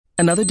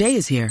Another day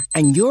is here,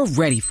 and you're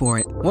ready for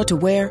it. What to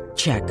wear?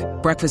 Check.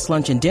 Breakfast,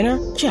 lunch, and dinner?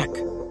 Check.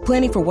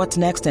 Planning for what's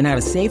next and how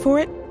to save for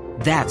it?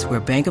 That's where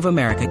Bank of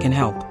America can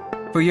help.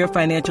 For your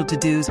financial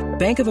to-dos,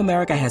 Bank of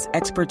America has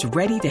experts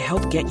ready to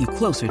help get you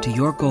closer to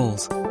your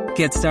goals.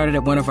 Get started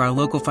at one of our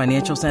local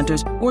financial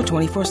centers or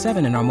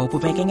 24/7 in our mobile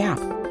banking app.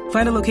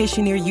 Find a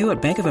location near you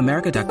at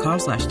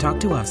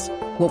bankofamerica.com/talktous.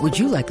 What would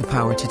you like the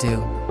power to do?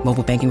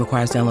 Mobile banking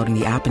requires downloading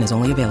the app and is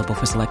only available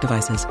for select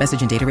devices.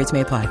 Message and data rates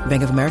may apply.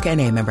 Bank of America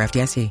N.A., member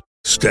FDIC.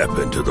 Step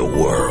into the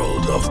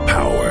world of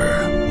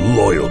power,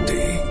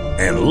 loyalty,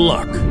 and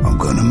luck. I'm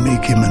gonna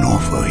make him an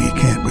offer he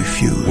can't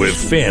refuse. With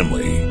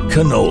family,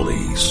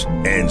 cannolis,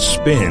 and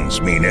spins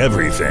mean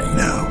everything.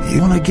 Now,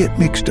 you wanna get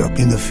mixed up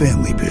in the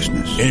family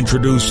business.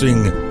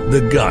 Introducing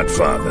The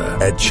Godfather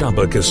at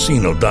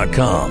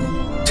ChumbaCasino.com.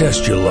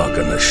 Test your luck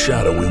in the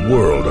shadowy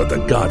world of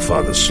The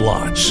Godfather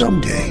slot.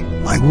 Someday,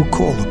 I will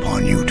call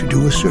upon you to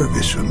do a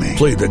service for me.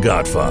 Play The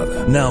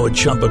Godfather, now at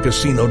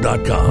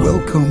ChumbaCasino.com.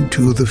 Welcome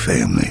to the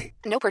family.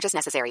 No purchase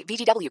necessary.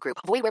 VGW Group.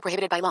 Void where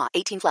prohibited by law.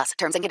 18+.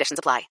 Terms and conditions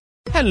apply.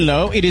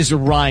 Hello, it is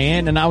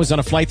Ryan, and I was on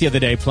a flight the other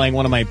day playing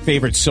one of my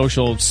favorite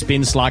social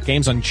spin slot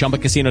games on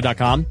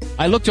ChumbaCasino.com.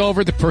 I looked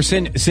over at the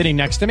person sitting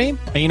next to me,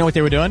 and you know what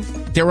they were doing?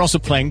 They were also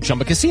playing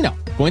Chumba Casino.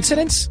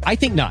 Coincidence? I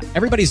think not.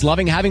 Everybody's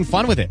loving having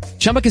fun with it.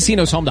 Chumba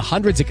Casino is home to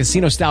hundreds of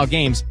casino-style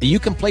games that you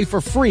can play for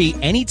free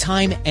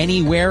anytime,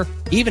 anywhere,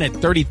 even at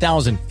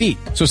 30,000 feet.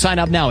 So sign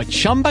up now at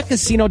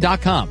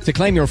ChumbaCasino.com to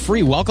claim your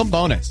free welcome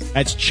bonus.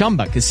 That's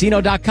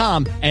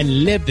ChumbaCasino.com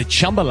and live the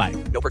Chumba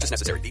life. No purchase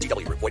necessary.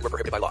 VGW Group. Void where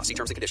prohibited by law. See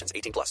terms and conditions.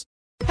 18+.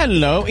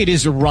 Hello, it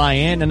is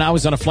Ryan, and I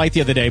was on a flight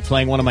the other day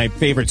playing one of my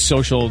favorite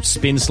social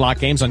spin slot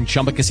games on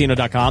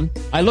ChumbaCasino.com.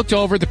 I looked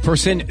over at the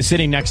person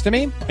sitting next to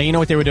me, and you know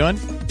what they were doing?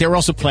 They were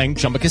also playing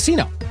Chumba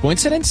Casino.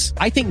 Coincidence?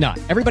 I think not.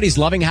 Everybody's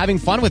loving having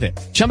fun with it.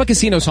 Chumba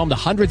Casino is home to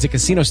hundreds of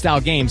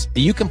casino-style games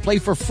that you can play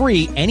for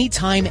free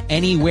anytime,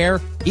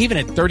 anywhere, even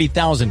at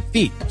 30,000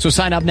 feet. So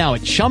sign up now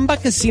at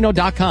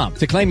ChumbaCasino.com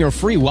to claim your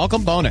free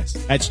welcome bonus.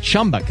 That's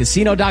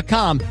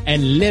ChumbaCasino.com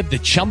and live the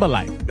Chumba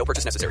life. No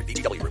purchase necessary.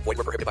 VGW Group. Void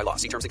where prohibited by law.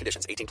 See terms and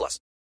conditions. 18+.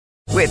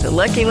 With the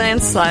Lucky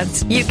Land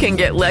Slots, you can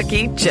get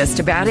lucky just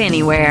about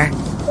anywhere.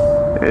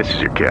 This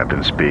is your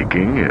captain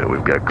speaking.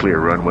 We've got clear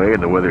runway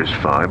and the weather's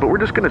fine, but we're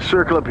just going to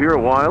circle up here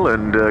a while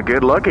and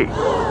get lucky.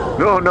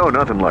 No,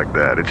 nothing like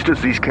that. It's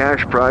just these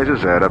cash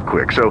prizes add up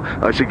quick. So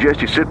I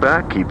suggest you sit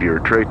back, keep your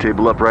tray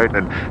table upright,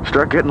 and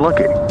start getting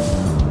lucky.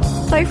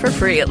 Play for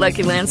free at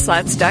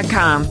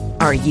LuckyLandSlots.com.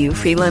 Are you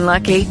feeling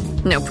lucky?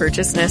 No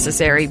purchase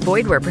necessary.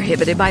 Void where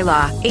prohibited by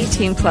law.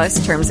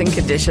 18+ terms and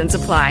conditions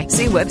apply.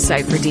 See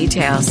website for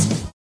details.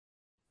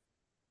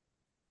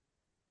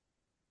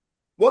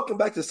 Welcome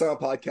back to the Silent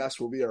Podcast,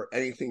 where we are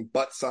anything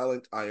but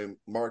silent. I am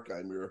Mark.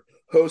 I'm your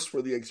host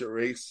for the exit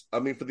interviews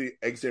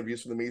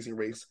for the Amazing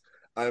Race.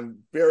 I'm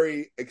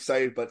very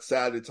excited but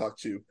sad to talk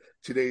to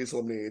today's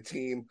eliminated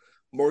team,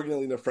 Morgan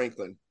and Lena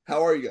Franklin.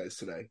 How are you guys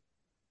today?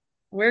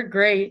 We're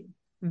great.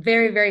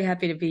 Very, very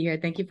happy to be here.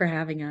 Thank you for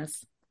having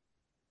us.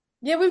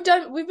 Yeah,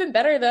 we've been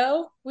better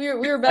though. We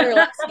were better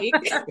last week.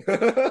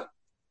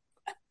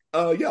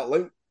 Letting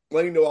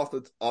you know off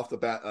the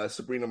bat,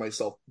 Sabrina and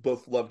myself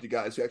both loved you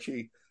guys. We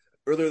actually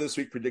earlier this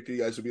week predicted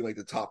you guys would be like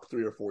the top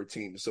 3 or 4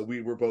 teams. So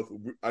we're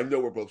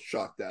both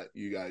shocked that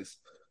you guys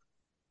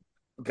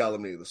got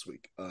eliminated this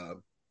week.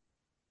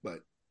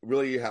 But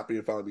really happy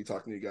to finally be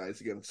talking to you guys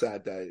again.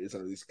 Sad that it is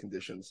under these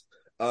conditions.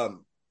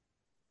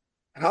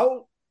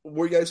 How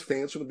were you guys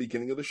fans from the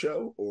beginning of the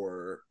show,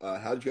 or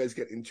how did you guys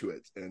get into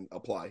it and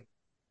apply?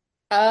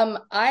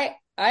 I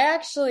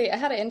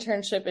had an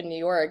internship in New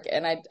York,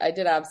 and I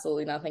did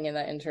absolutely nothing in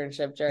that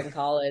internship during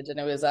college. And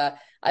it was, I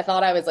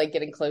thought I was like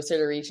getting closer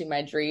to reaching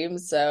my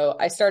dreams. So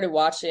I started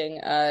watching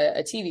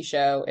a TV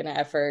show in an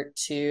effort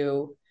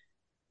to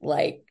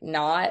like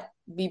not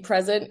be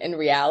present in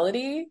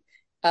reality.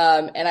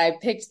 And I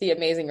picked The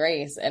Amazing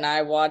Race, and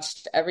I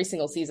watched every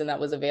single season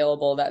that was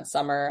available that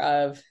summer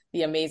of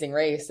The Amazing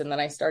Race. And then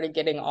I started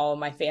getting all of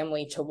my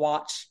family to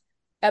watch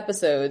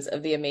episodes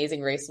of The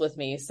Amazing Race with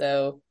me.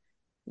 So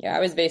yeah,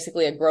 I was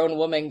basically a grown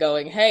woman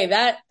going, hey,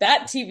 that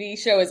TV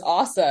show is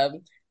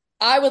awesome.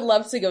 I would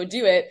love to go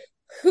do it.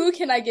 Who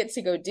can I get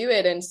to go do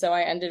it? And so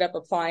I ended up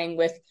applying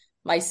with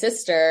my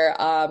sister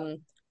a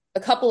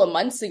couple of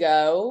months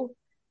ago.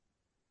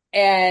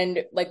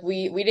 And like,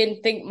 we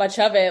didn't think much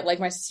of it. Like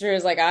my sister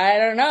was like, I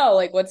don't know,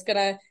 like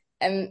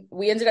and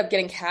we ended up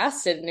getting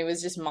casted, and it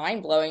was just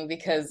mind blowing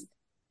because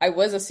I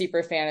was a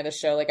super fan of the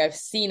show. Like I've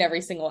seen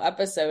every single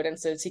episode. And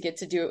so to get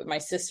to do it with my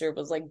sister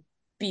was like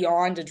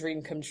beyond a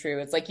dream come true.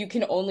 It's like, you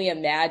can only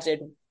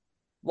imagine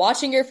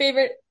watching your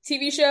favorite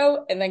TV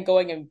show and then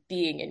going and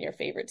being in your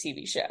favorite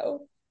TV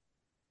show.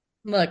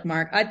 Look,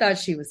 Mark, I thought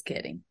she was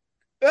kidding.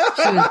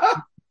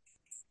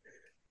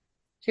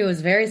 She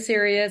was very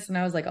serious, and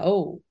I was like,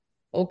 oh,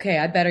 okay,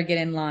 I better get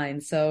in line.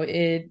 So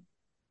it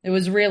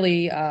was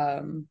really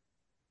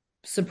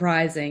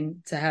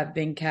surprising to have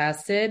been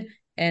casted,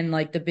 and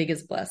like the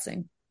biggest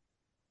blessing.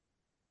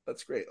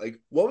 That's great. Like,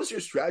 what was your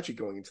strategy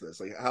going into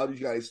this? Like, how did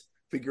you guys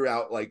figure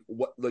out like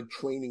what the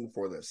training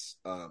for this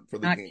for the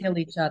Not game. kill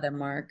each other,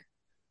 Mark.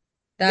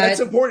 That's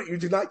important. You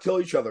did not kill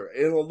each other.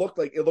 And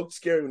it looked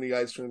scary when you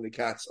guys turned the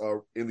cats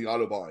in the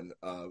Autobahn.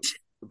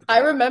 I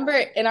remember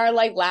in our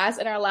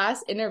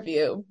last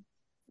interview,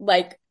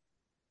 like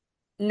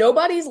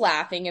nobody's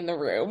laughing in the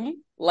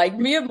room. Like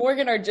me and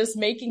Morgan are just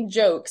making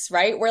jokes,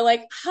 right? We're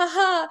like,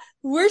 haha,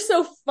 we're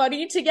so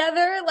funny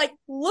together. Like,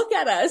 look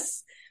at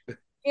us.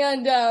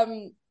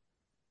 And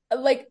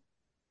like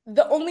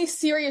the only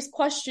serious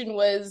question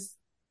was,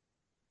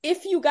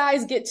 if you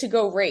guys get to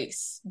go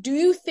race, do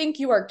you think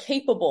you are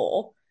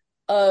capable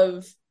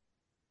of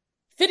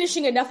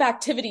finishing enough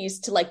activities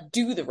to like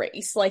do the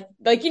race? Like,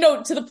 you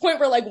know, to the point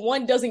where like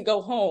one doesn't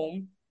go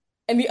home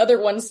and the other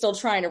one's still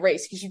trying to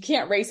race, because you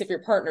can't race if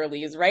your partner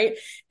leaves, right?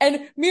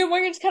 And me and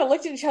Morgan just kind of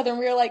looked at each other and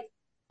we were like,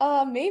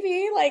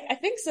 maybe, like, I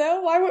think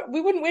so.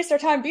 We wouldn't waste our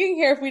time being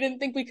here if we didn't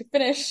think we could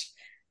finish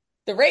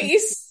the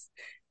race.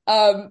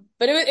 But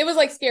it was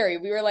like scary.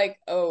 We were like,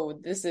 oh,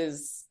 this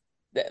is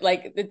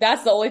like,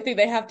 that's the only thing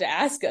they have to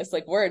ask us.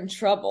 Like, we're in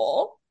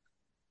trouble.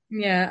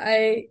 Yeah,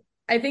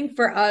 I think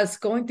for us,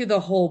 going through the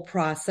whole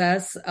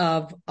process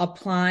of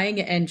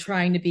applying and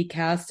trying to be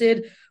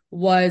casted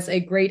was a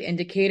great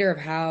indicator of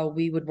how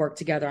we would work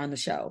together on the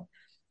show.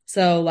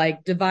 So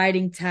like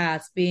dividing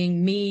tasks,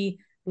 being me,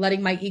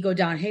 letting my ego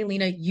down. Hey,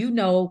 Lena, you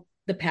know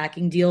the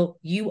packing deal.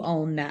 You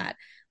own that.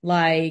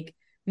 Like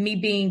me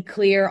being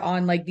clear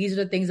on like, these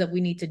are the things that we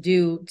need to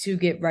do to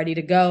get ready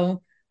to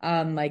go.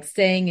 Like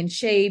staying in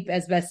shape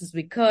as best as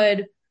we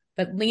could.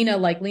 But Lena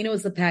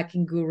was the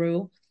packing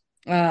guru.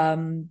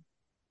 And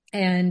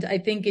I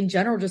think in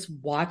general, just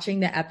watching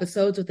the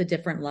episodes with a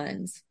different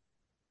lens.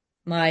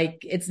 Like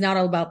it's not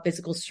all about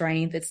physical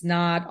strength. It's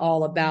not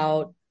all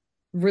about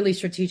really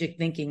strategic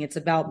thinking. It's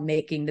about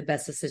making the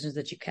best decisions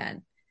that you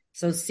can.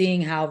 So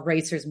seeing how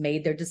racers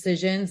made their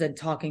decisions and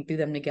talking through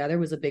them together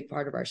was a big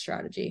part of our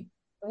strategy.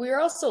 We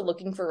are also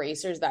looking for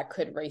racers that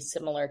could race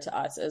similar to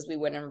us as we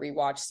went and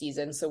rewatch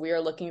seasons. So we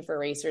are looking for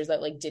racers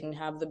that like didn't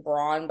have the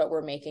brawn, but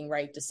were making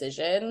right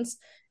decisions.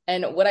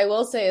 And what I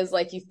will say is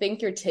like, you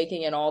think you're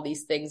taking in all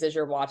these things as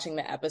you're watching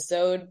the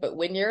episode, but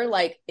when you're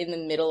like in the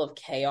middle of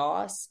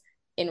chaos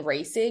in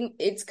racing,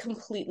 it's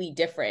completely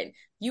different.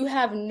 You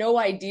have no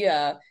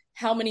idea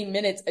how many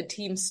minutes a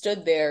team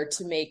stood there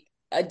to make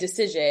a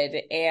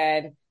decision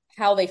and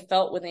how they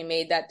felt when they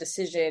made that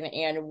decision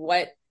and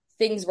what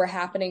things were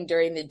happening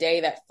during the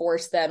day that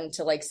forced them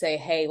to like say,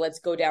 hey, let's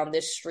go down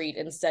this street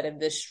instead of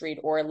this street,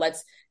 or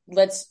let's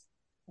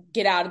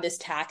get out of this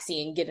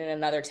taxi and get in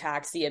another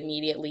taxi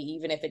immediately,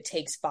 even if it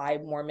takes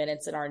 5 more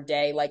minutes in our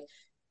day. Like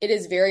it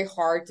is very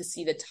hard to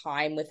see the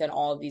time within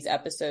all of these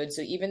episodes.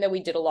 So even though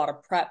we did a lot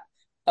of prep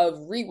of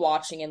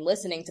rewatching and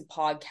listening to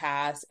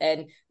podcasts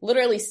and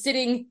literally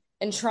sitting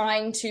and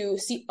trying to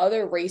see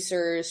other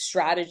racers'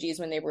 strategies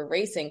when they were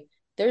racing,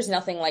 there's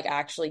nothing like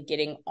actually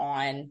getting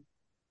on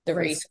the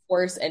race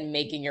course and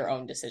making your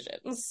own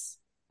decisions.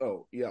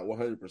 Oh, yeah,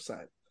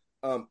 100%.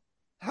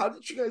 How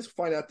did you guys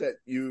find out that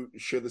you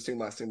share the same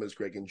last name as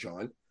Greg and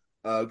John?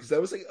 Because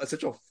that was like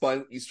such a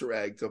fun Easter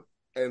egg to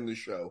end the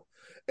show.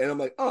 And I'm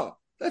like, oh,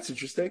 that's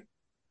interesting.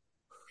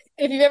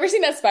 If you've ever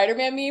seen that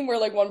Spider-Man meme where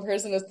like one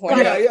person is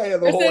pointing out, yeah,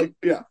 the whole like,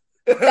 yeah.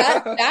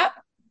 that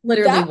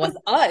literally was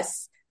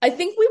us. I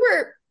think we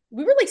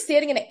were like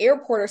standing in an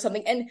airport or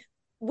something, and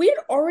we had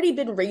already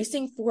been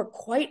racing for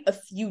quite a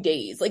few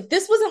days. Like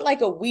this wasn't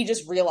like we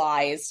just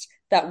realized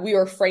that we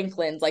were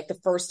Franklins like the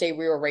first day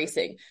we were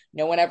racing.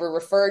 No one ever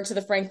referred to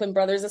the Franklin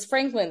brothers as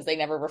Franklins. They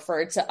never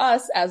referred to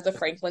us as the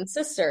Franklin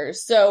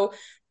sisters. So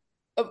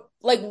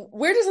like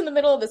we're just in the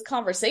middle of this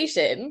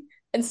conversation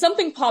and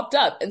something popped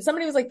up and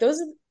somebody was like,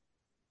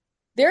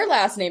 their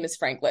last name is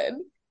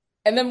Franklin.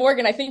 And then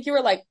Morgan, I think you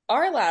were like,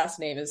 our last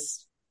name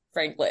is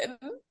Franklin.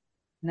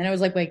 And then I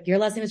was like, wait, your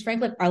last name is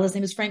Franklin? Our last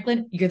name is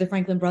Franklin? You're the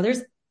Franklin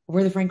brothers?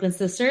 We're the Franklin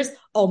sisters?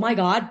 Oh my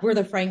God, we're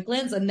the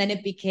Franklins. And then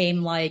it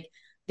became like,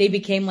 they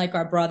became like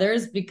our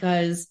brothers,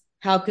 because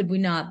how could we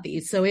not be?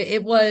 So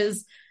it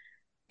was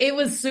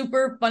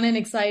super fun and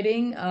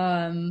exciting,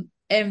 and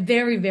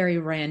very, very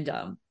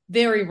random.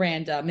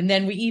 And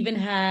then we even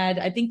had,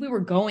 I think we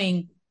were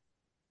going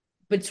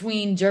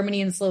between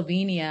Germany and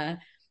Slovenia,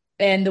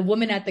 and the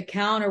woman at the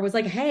counter was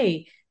like,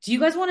 hey, do you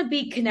guys want to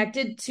be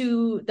connected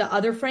to the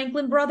other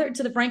Franklin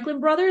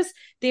brothers?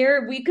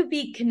 There, we could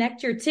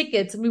connect your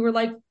tickets. And we were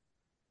like,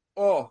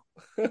 oh,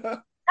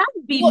 that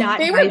would be not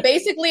They nice. were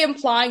basically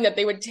implying that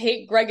they would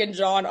take Greg and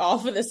John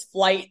off of this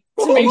flight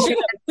to make sure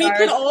that we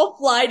could all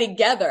fly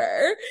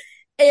together.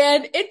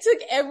 And it took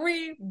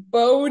every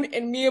bone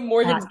in me and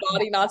Morgan's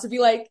body not to be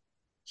like,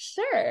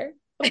 sure,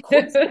 of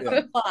course we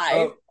can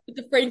fly with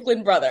the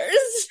Franklin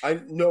brothers. I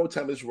know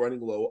time is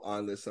running low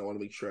on this. I want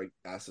to make sure I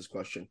ask this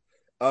question.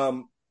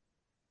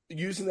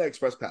 Using the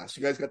Express Pass,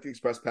 you guys got the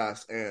Express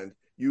Pass, and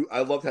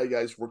I loved how you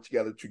guys worked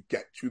together to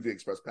get to the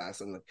Express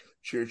Pass and like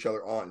cheer each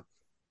other on.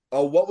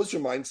 What was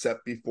your mindset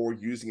before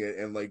using it,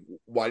 and like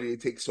why did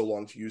it take so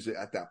long to use it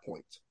at that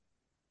point?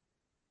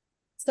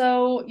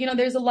 So,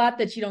 there's a lot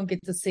that you don't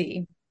get to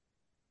see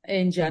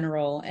in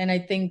general. And I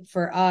think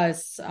for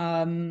us,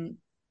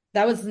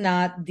 that was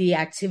not the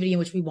activity in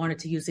which we wanted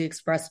to use the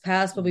express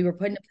pass, but we were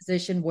put in a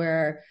position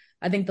where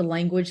I think the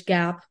language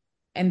gap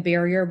and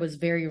barrier was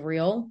very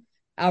real.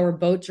 Our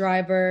boat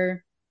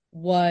driver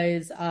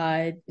was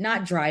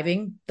not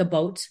driving the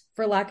boat,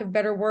 for lack of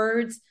better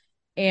words.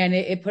 And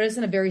it put us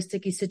in a very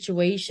sticky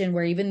situation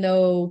where even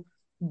though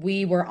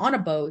we were on a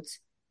boat,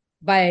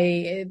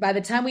 by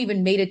the time we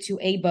even made it to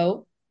a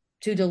boat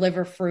to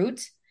deliver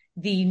fruit,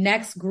 the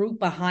next group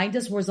behind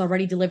us was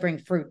already delivering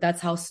fruit.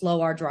 That's how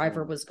slow our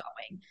driver was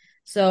going.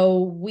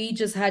 So we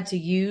just had to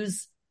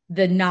use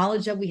the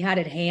knowledge that we had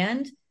at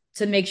hand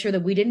to make sure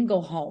that we didn't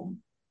go home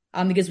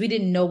because we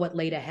didn't know what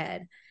laid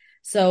ahead.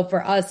 So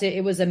for us,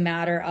 it was a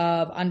matter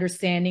of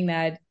understanding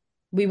that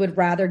we would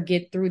rather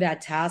get through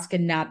that task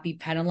and not be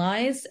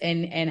penalized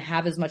and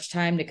have as much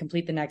time to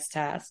complete the next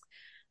task.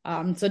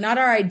 So not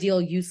our ideal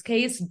use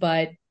case,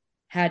 but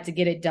had to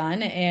get it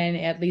done. And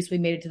at least we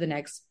made it to the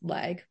next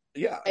leg.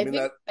 Yeah.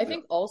 I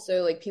think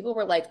also like people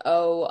were like,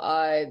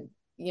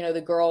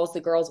 the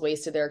girls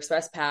wasted their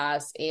express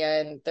pass.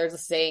 And there's a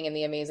saying in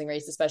The Amazing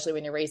Race, especially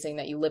when you're racing,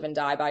 that you live and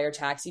die by your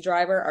taxi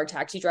driver. Our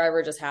taxi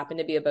driver just happened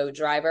to be a boat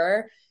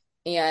driver.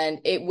 And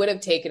it would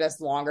have taken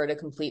us longer to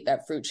complete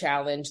that fruit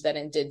challenge than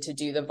it did to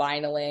do the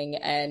vinyling.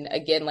 And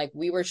again, like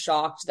we were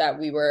shocked that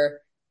we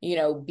were,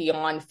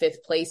 beyond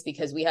fifth place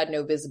because we had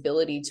no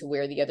visibility to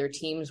where the other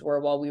teams were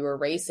while we were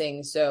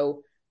racing.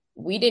 So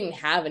we didn't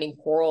have any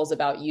quarrels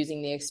about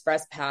using the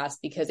express pass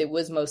because it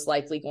was most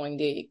likely going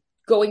to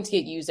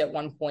get used at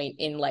one point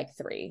in leg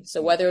 3.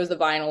 So whether it was the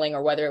vinyling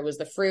or whether it was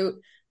the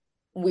fruit,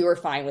 we were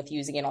fine with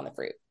using it on the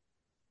fruit.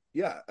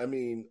 Yeah.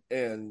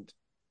 And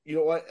you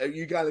know what?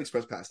 You got an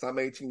express pass. Not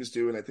many teams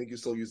do, and I think you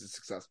still use it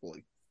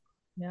successfully.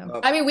 Yeah.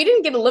 We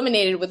didn't get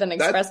eliminated with an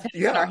express pass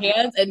in our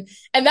hands,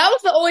 and that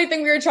was the only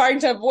thing we were trying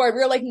to avoid. We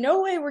were like,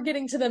 no way we're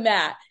getting to the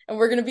mat, and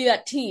we're going to be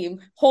that team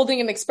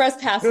holding an express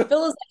pass. And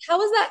Phil is like,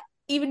 how is that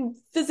even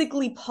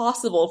physically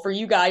possible for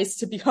you guys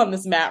to be on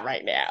this mat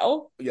right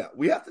now? Yeah,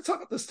 we have to talk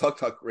about this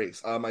tuk-tuk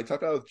race. I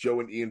talked about it with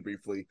Joe and Ian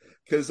briefly,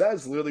 because that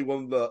is literally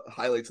one of the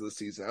highlights of the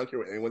season. I don't care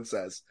what anyone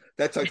says.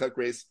 That tuk-tuk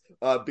race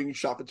being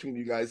shot between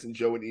you guys and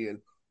Joe and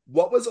Ian.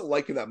 What was it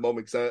like in that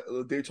moment?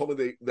 Because they told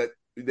me that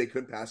they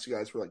couldn't pass you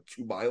guys for like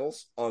 2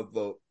 miles on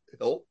the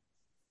hill.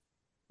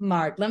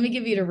 Mark, let me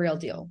give you the real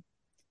deal.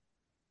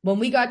 When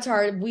we got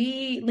to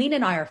Lena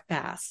and I are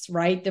fast,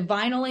 right? The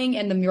vinyling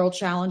and the mural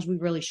challenge, we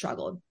really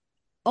struggled.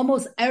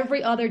 Almost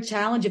every other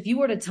challenge, if you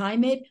were to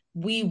time it,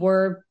 we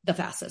were the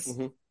fastest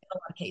in a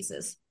lot of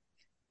cases.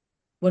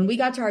 When we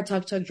got to our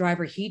tuk-tuk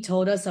driver, he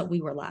told us that we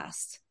were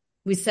last.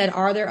 We said,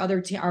 are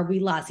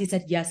we last? He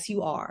said, yes,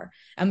 you are.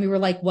 And we were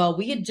like, well,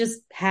 we had just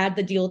had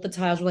the deal with the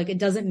tiles. We're like, it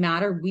doesn't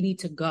matter. We need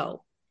to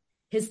go.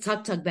 His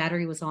tuk-tuk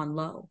battery was on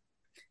low.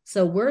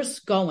 So we're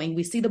going.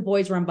 We see the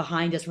boys run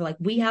behind us. We're like,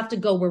 we have to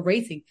go. We're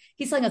racing.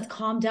 He's telling us,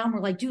 calm down.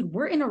 We're like, dude,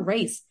 we're in a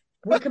race.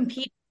 We're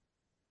competing.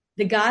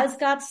 The guys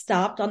got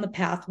stopped on the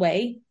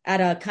pathway at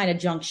a kind of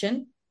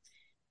junction,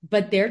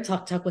 but their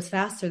tuk-tuk was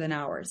faster than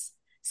ours.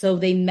 So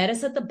they met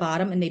us at the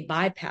bottom and they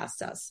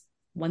bypassed us.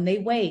 When they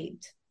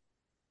waved,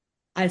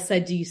 I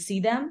said, do you see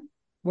them?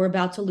 We're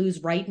about to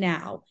lose right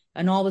now.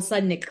 And all of a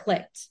sudden it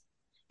clicked.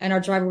 And our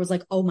driver was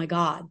like, oh my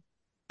God,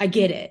 I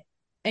get it.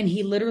 And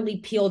he literally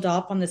peeled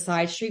off on the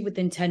side street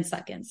within 10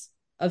 seconds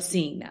of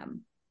seeing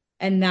them.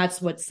 And that's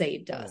what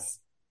saved us.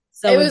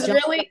 So it was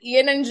really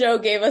Ian and Joe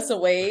gave us a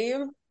wave.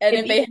 And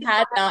if they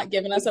had not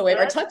given us a wave,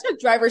 our tuk-tuk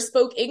driver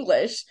spoke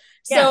English.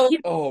 So,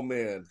 oh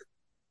man.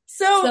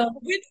 So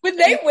when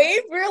they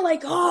waved, we were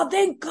like, oh,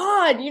 thank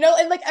God,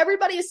 and like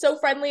everybody is so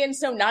friendly and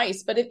so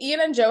nice. But if Ian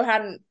and Joe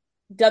hadn't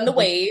done the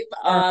wave,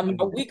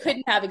 we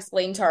couldn't have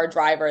explained to our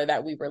driver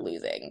that we were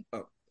losing.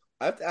 Oh,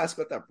 I have to ask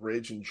about that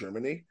bridge in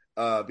Germany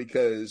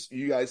because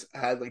you guys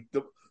had like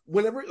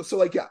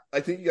I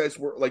think you guys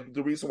were like,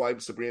 the reason why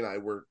Sabrina and I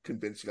were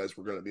convinced you guys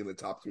were going to be in the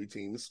top 3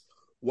 teams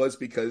was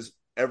because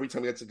every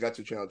time you got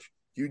to challenge,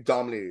 you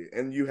dominated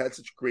and you had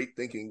such great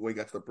thinking when you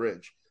got to the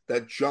bridge.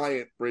 That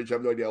giant bridge, I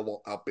have no idea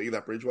how big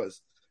that bridge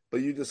was,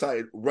 but you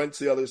decided run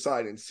to the other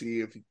side and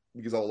see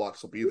because all the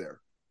locks will be there.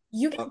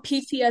 You get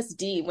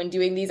PTSD when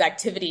doing these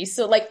activities.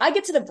 So like I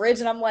get to the bridge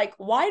and I'm like,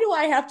 why do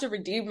I have to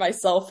redeem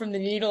myself from the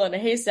needle in a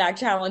haystack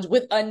challenge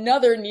with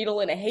another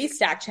needle in a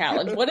haystack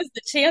challenge? What is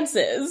the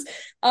chances?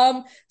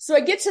 So I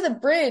get to the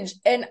bridge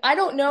and I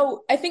don't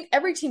know. I think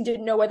every team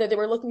didn't know whether they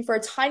were looking for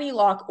a tiny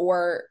lock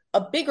or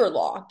a bigger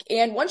lock.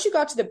 And once you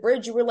got to the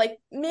bridge, you were like,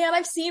 man,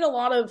 I've seen a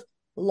lot of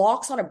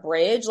locks on a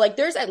bridge. Like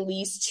there's at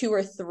least 2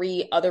 or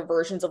 3 other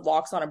versions of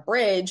locks on a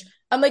bridge.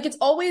 I'm like, it's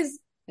always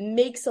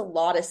makes a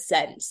lot of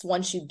sense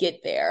once you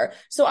get there.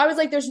 So I was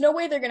like, there's no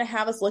way they're going to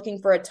have us looking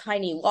for a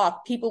tiny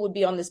lock. People would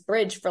be on this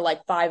bridge for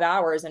like 5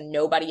 hours and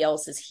nobody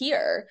else is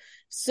here.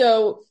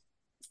 So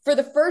for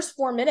the first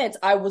 4 minutes,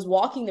 I was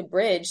walking the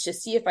bridge to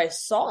see if I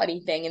saw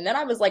anything. And then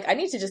I was like, I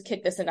need to just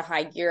kick this into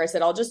high gear. I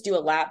said, I'll just do a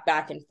lap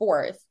back and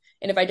forth.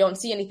 And if I don't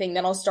see anything,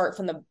 then I'll start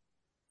from the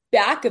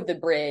back of the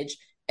bridge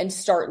and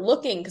start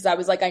looking, because I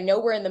was like, I know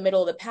we're in the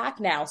middle of the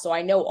pack now, so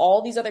I know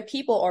all these other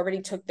people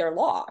already took their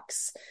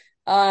locks.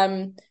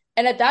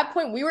 And at that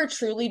point, we were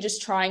truly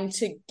just trying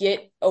to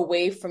get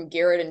away from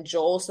Garrett and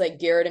Joel so that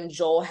Garrett and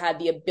Joel had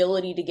the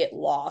ability to get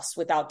lost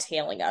without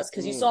tailing us.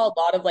 Because you saw a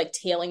lot of like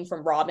tailing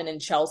from Robin and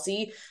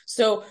Chelsea.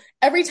 So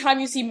every time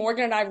you see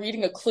Morgan and I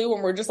reading a clue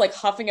and we're just like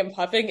huffing and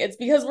puffing, it's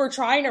because we're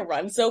trying to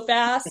run so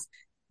fast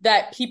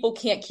that people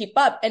can't keep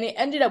up. And it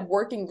ended up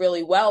working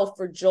really well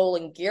for Joel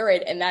and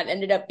Garrett. And that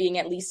ended up being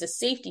at least a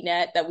safety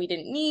net that we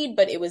didn't need,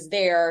 but it was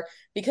there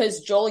because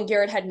Joel and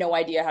Garrett had no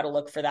idea how to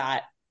look for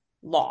that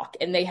lock,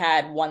 and they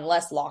had one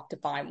less lock to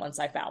find once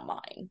I found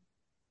mine.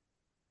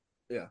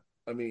 Yeah,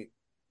 I mean,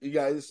 you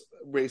guys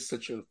raced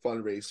such a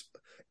fun race.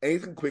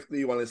 Anything quickly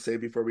you want to say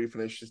before we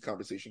finish this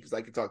conversation? Because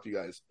I could talk to you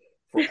guys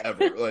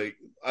forever. Like,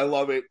 I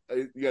love it.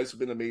 You guys have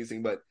been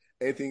amazing. But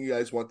anything you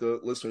guys want the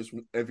listeners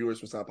and viewers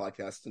from Sound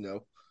Podcast to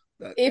know?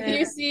 That if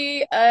you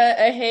see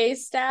a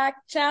haystack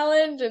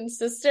challenge and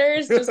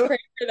sisters, just pray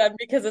for them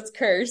because it's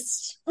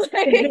cursed.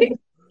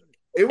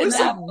 It was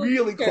like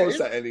really close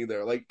to ending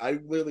there. Like, I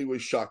literally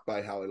was shocked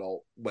by how it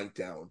all went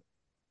down.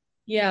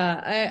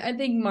 Yeah, I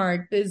think,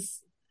 Mark, this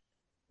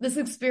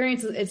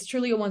experience, it's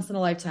truly a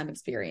once-in-a-lifetime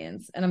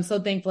experience. And I'm so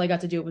thankful I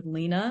got to do it with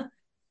Lena.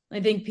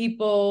 I think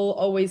people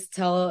always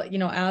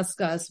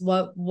ask us,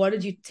 what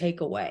did you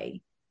take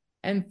away?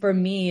 And for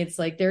me, it's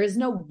like, there is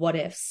no what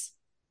ifs.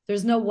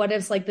 There's no what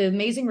ifs. Like, the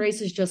Amazing Race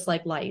is just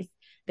like life.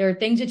 There are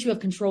things that you have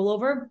control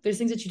over. There's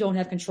things that you don't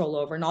have control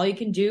over. And all you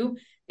can do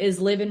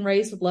is live and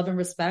race with love and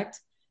respect.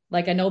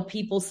 Like, I know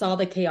people saw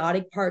the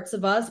chaotic parts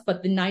of us,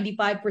 but the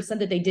 95%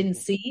 that they didn't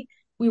see,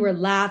 we were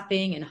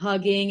laughing and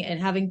hugging and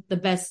having the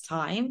best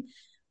time.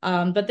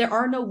 But there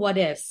are no what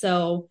ifs.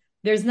 So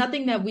there's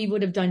nothing that we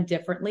would have done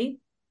differently.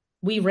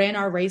 We ran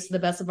our race to the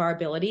best of our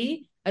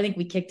ability. I think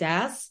we kicked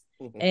ass.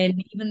 Mm-hmm.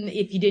 And even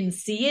if you didn't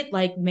see it,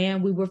 like,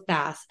 man, we were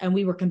fast and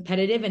we were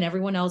competitive and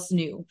everyone else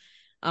knew.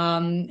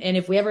 And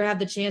if we ever have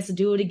the chance to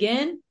do it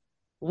again,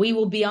 we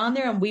will be on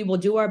there and we will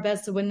do our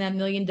best to win that $1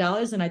 million.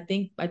 And I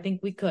think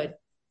we could.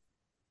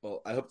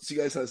 Well, I hope to see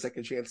you guys on a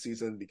second chance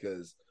season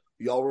because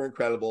y'all were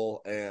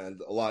incredible and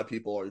a lot of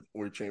people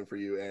were cheering for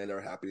you and are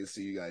happy to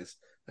see you guys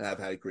and have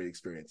had a great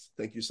experience.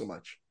 Thank you so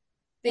much.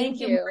 Thank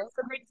you.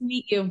 So great to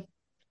meet you.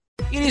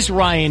 It is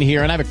Ryan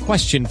here, and I have a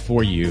question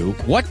for you.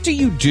 What do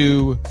you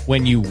do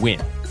when you win?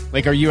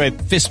 Like, are you a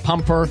fist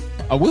pumper,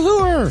 a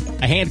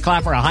woohooer, a hand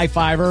clapper, a high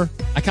fiver?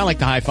 I kind of like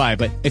the high five,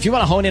 but if you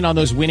want to hone in on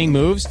those winning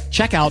moves,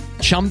 check out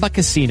Chumba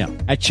Casino.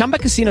 At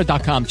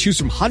ChumbaCasino.com, choose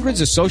from hundreds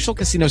of social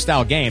casino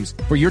style games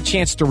for your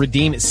chance to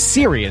redeem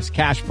serious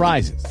cash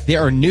prizes.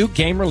 There are new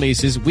game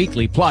releases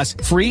weekly, plus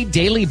free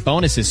daily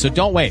bonuses. So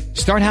don't wait.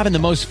 Start having the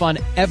most fun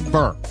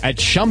ever at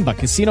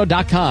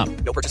ChumbaCasino.com.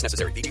 No purchase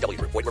necessary. VGW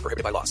Group. Void where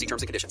prohibited by law. See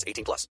terms and conditions.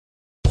 18+.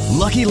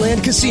 Lucky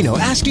Land Casino,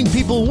 asking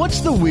people, what's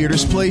the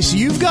weirdest place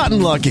you've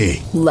gotten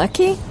lucky?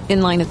 Lucky?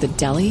 In line at the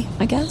deli,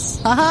 I guess?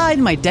 Aha,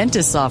 in my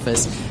dentist's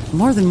office.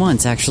 More than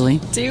once,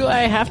 actually. Do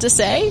I have to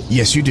say?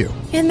 Yes, you do.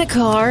 In the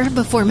car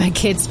before my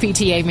kids'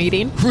 PTA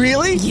meeting.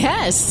 Really?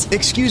 Yes.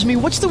 Excuse me,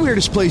 what's the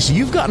weirdest place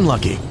you've gotten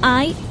lucky?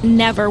 I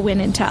never win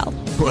and tell.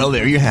 Well,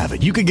 there you have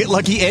it. You can get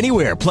lucky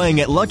anywhere, playing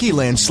at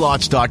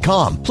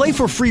LuckyLandSlots.com. Play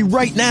for free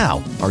right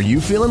now. Are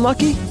you feeling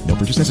lucky? No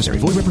purchase necessary.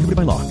 Void where prohibited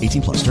by law.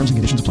 18+. Terms and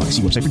conditions apply.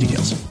 See website for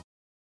details.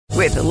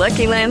 With the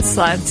Lucky Land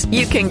Slots,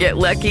 you can get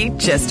lucky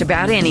just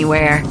about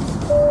anywhere.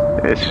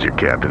 This is your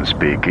captain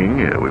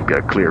speaking. We've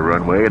got clear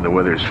runway and the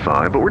weather's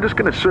fine, but we're just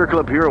going to circle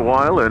up here a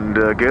while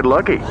and get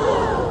lucky.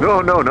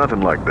 No,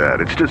 nothing like that.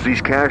 It's just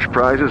these cash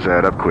prizes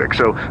add up quick.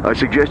 So I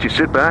suggest you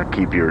sit back,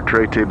 keep your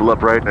tray table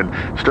upright,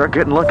 and start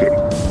getting lucky.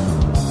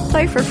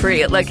 Play for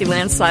free at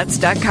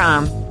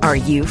LuckyLandSlots.com. Are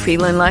you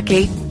feeling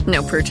lucky?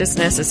 No purchase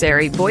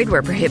necessary. Void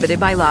where prohibited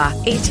by law.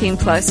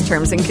 18+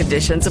 terms and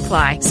conditions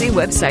apply. See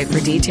website for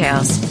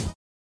details.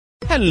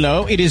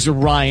 Hello, it is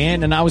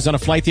Ryan, and I was on a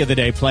flight the other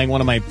day playing one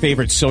of my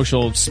favorite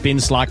social spin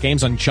slot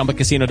games on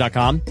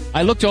ChumbaCasino.com.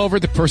 I looked over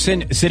at the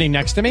person sitting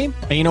next to me,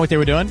 and you know what they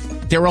were doing?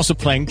 They were also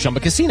playing Chumba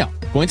Casino.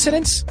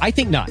 Coincidence? I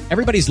think not.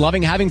 Everybody's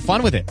loving having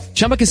fun with it.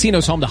 Chumba Casino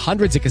is home to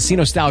hundreds of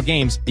casino-style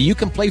games that you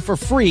can play for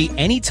free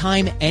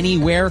anytime,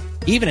 anywhere,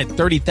 even at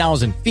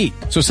 30,000 feet.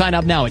 So sign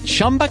up now at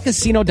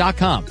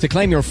ChumbaCasino.com to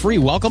claim your free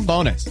welcome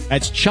bonus.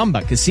 That's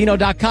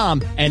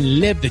ChumbaCasino.com and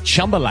live the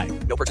Chumba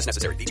life. No purchase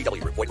necessary.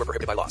 VGW Group. Void where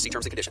prohibited by law. See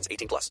terms and conditions.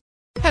 18+.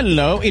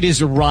 Hello, it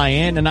is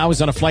Ryan, and I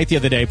was on a flight the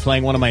other day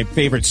playing one of my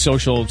favorite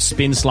social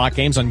spin slot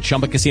games on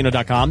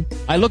ChumbaCasino.com.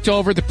 I looked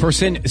over at the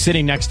person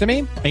sitting next to me,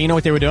 and you know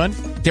what they were doing?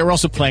 They were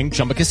also playing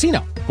Chumba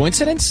Casino.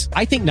 Coincidence?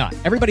 I think not.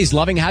 Everybody's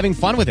loving having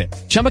fun with it.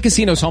 Chumba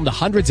Casino is home to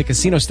hundreds of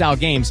casino-style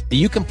games that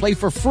you can play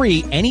for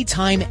free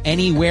anytime,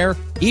 anywhere,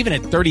 even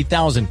at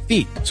 30,000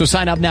 feet. So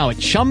sign up now at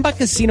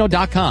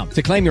ChumbaCasino.com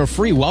to claim your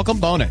free welcome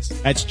bonus.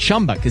 That's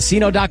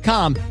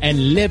ChumbaCasino.com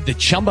and live the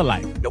Chumba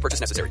life. No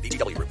purchase necessary.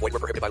 VGW Group. Void where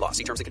prohibited by law.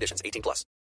 See terms and conditions. 18+.